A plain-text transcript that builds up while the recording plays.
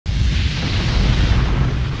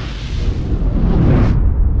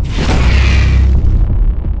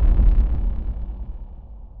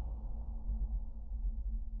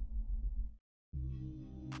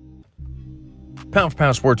Pound for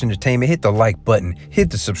Pound Sports Entertainment, hit the like button, hit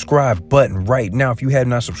the subscribe button right now. If you have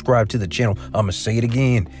not subscribed to the channel, I'm going to say it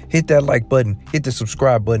again. Hit that like button, hit the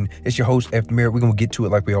subscribe button. It's your host, F. Merritt. We're going to get to it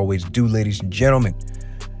like we always do, ladies and gentlemen.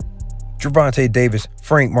 Gervonta Davis,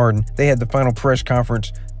 Frank Martin, they had the final press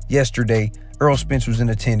conference yesterday. ERROL Spence was in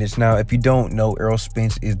attendance. Now, if you don't know, ERROL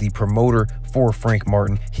Spence is the promoter for Frank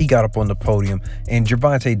Martin. He got up on the podium, and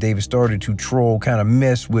Gervonta Davis started to troll, kind of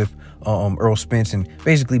mess with ERROL Spence, and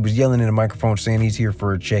basically was yelling in the microphone saying he's here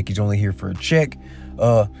for a check. He's only here for a check.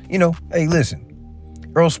 Hey, listen,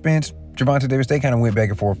 ERROL Spence, Gervonta Davis, they kind of went back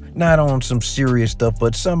and forth, not on some serious stuff,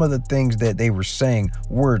 but some of the things that they were saying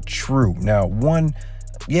were true. Now, one,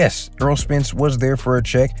 yes, ERROL Spence was there for a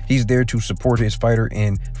check. He's there to support his fighter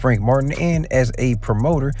in Frank Martin. And as a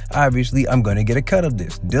promoter, obviously, I'm going to get a cut of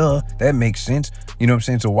this. Duh, that makes sense. You know what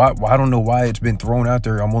I'm saying? So I don't know why it's been thrown out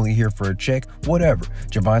there. I'm only here for a check. Whatever.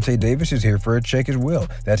 Gervonta Davis is here for a check as well.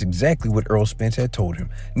 That's exactly what ERROL Spence had told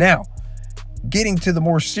him. Now, getting to the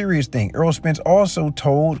more serious thing, ERROL Spence also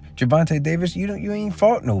told Gervonta Davis, you ain't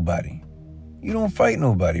fought nobody. You don't fight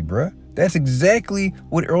nobody, bruh. That's exactly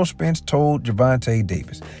what ERROL Spence told Gervonta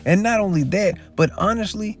Davis. And not only that, but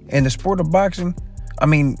honestly, in the sport of boxing, I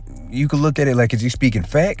mean, you could look at it like, is he speaking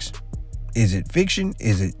facts? Is it fiction?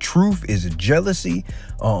 Is it truth? Is it jealousy?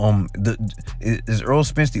 Is ERROL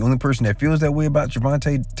Spence the only person that feels that way about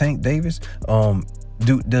Gervonta Tank Davis?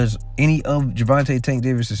 Does any of Gervonta Tank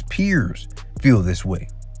Davis's peers feel this way?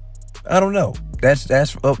 I don't know.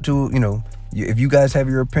 That's up to, if you guys have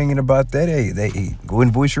your opinion about that, hey, go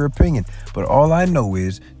and voice your opinion. But all I know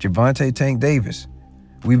is Gervonta Tank Davis,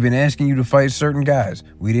 we've been asking you to fight certain guys.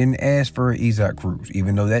 We didn't ask for an Isaac Cruz,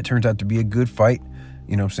 even though that turns out to be a good fight.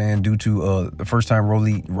 You know what I'm saying? Due to the first time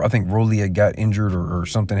I think Rolly had got injured or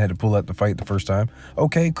something, had to pull out the fight the first time.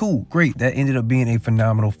 Okay, cool, great. That ended up being a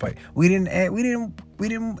phenomenal fight. We didn't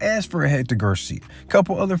ask for a Hector Garcia.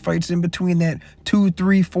 Couple other fights in between that, 2,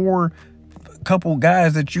 3, 4 couple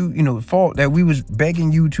guys that you fought, that we was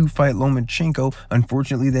begging you to fight Lomachenko.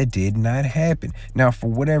 Unfortunately, that did not happen. Now,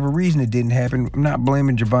 for whatever reason it didn't happen, I'm not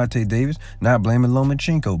blaming Gervonta Davis, not blaming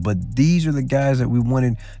Lomachenko, but these are the guys that we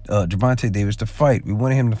wanted Gervonta Davis to fight. We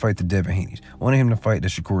wanted him to fight the Devin Haney's, wanted him to fight the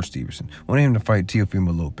Shakur Stevenson, wanted him to fight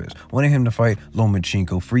Teofimo Lopez, wanted him to fight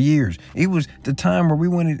Lomachenko for years. It was the time where we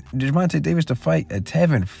wanted Gervonta Davis to fight a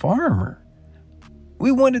Tevin Farmer.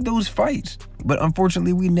 We wanted those fights, but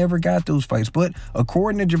unfortunately, we never got those fights. But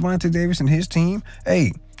according to Gervonta Davis and his team,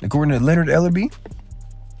 hey, according to Leonard Ellerby,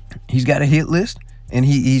 he's got a hit list, and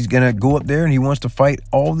he's going to go up there, and he wants to fight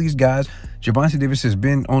all these guys. Gervonta Davis has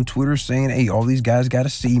been on Twitter saying, hey, all these guys got to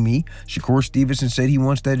see me. Shakur Stevenson said he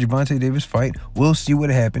wants that Gervonta Davis fight. We'll see what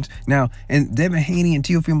happens. Now, and Devin Haney and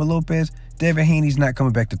Teofimo Lopez, Devin Haney's not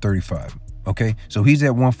coming back to 35. Okay, so he's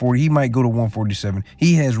at 140. He might go to 147.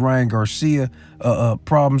 He has Ryan Garcia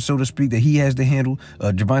problems, so to speak, that he has to handle.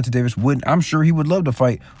 Gervonta Davis wouldn't. I'm sure he would love to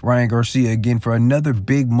fight Ryan Garcia again for another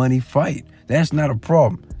big money fight. That's not a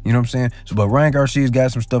problem. You know what I'm saying? So, but Ryan Garcia's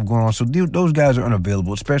got some stuff going on. So those guys are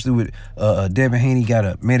unavailable, especially with Devin Haney got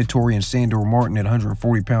a mandatory and Sandor Martin at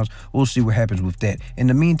 140 pounds. We'll see what happens with that. In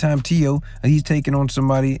the meantime, Teo, he's taking on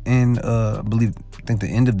somebody in, I think the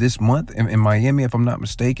end of this month in Miami, if I'm not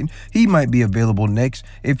mistaken. He might be available next.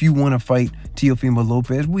 If you want to fight Teofimo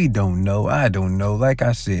Lopez, we don't know. I don't know. Like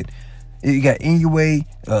I said, you got Inoue,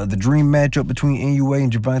 the dream matchup between Inoue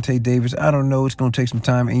and Gervonta Davis. I don't know. It's going to take some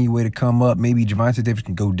time Inoue to come up. Maybe Gervonta Davis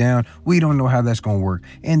can go down. We don't know how that's going to work.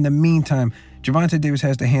 In the meantime, Gervonta Davis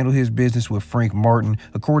has to handle his business with Frank Martin.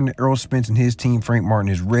 According to ERROL Spence and his team, Frank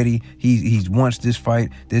Martin is ready. He wants this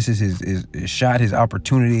fight. This is his shot, his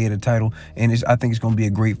opportunity at a title. And I think it's going to be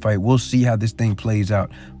a great fight. We'll see how this thing plays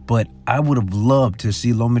out. But I would have loved to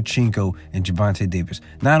see Lomachenko and Gervonta Davis,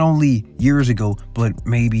 not only years ago, but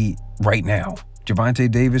maybe right now.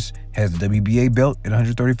 Gervonta Davis has the WBA belt at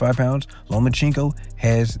 135 pounds. Lomachenko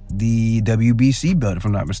has the WBC belt, if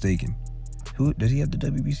I'm not mistaken. Who does he have the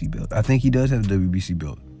WBC belt? I think he does have the WBC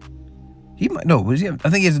belt. He might, no, what does he have? I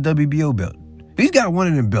think he has the WBO belt. He's got one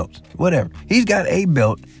of them belts. Whatever. He's got a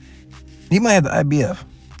belt. He might have the IBF.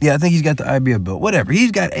 Yeah, I think he's got the IBF belt. Whatever. He's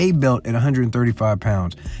got a belt at 135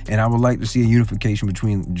 pounds. And I would like to see a unification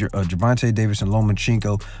between Gervonta Davis and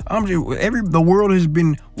Lomachenko. The world has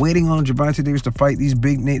been waiting on Gervonta Davis to fight these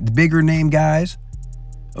bigger name guys.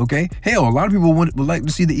 Okay? Hell, a lot of people would like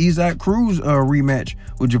to see the Isaac Cruz rematch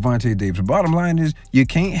with Gervonta Davis. The bottom line is, you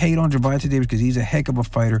can't hate on Gervonta Davis because he's a heck of a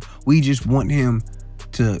fighter. We just want him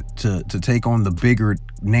to take on the bigger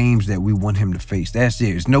names that we want him to face. That's it.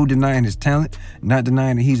 There's no denying his talent, not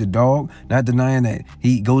denying that he's a dog, not denying that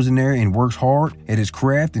he goes in there and works hard at his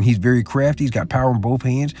craft, and he's very crafty. He's got power in both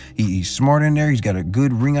hands. He's smart in there. He's got a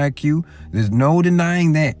good ring IQ. There's no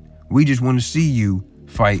denying that. We just want to see you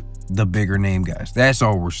fight the bigger name guys. That's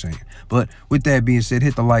all we're saying. But with that being said,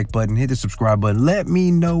 hit the like button, hit the subscribe button. Let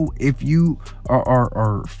me know if you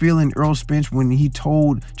are feeling Errol Spence when he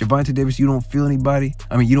told Gervonta Davis you don't feel anybody.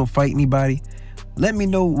 I mean, you don't fight anybody. Let me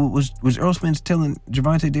know, was Errol Spence telling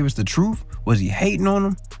Gervonta Davis the truth? Was he hating on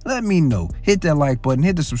him? Let me know. Hit that like button,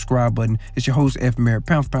 hit the subscribe button. It's your host, F. Merritt,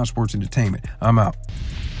 Pound for Pound Sports Entertainment. I'm out.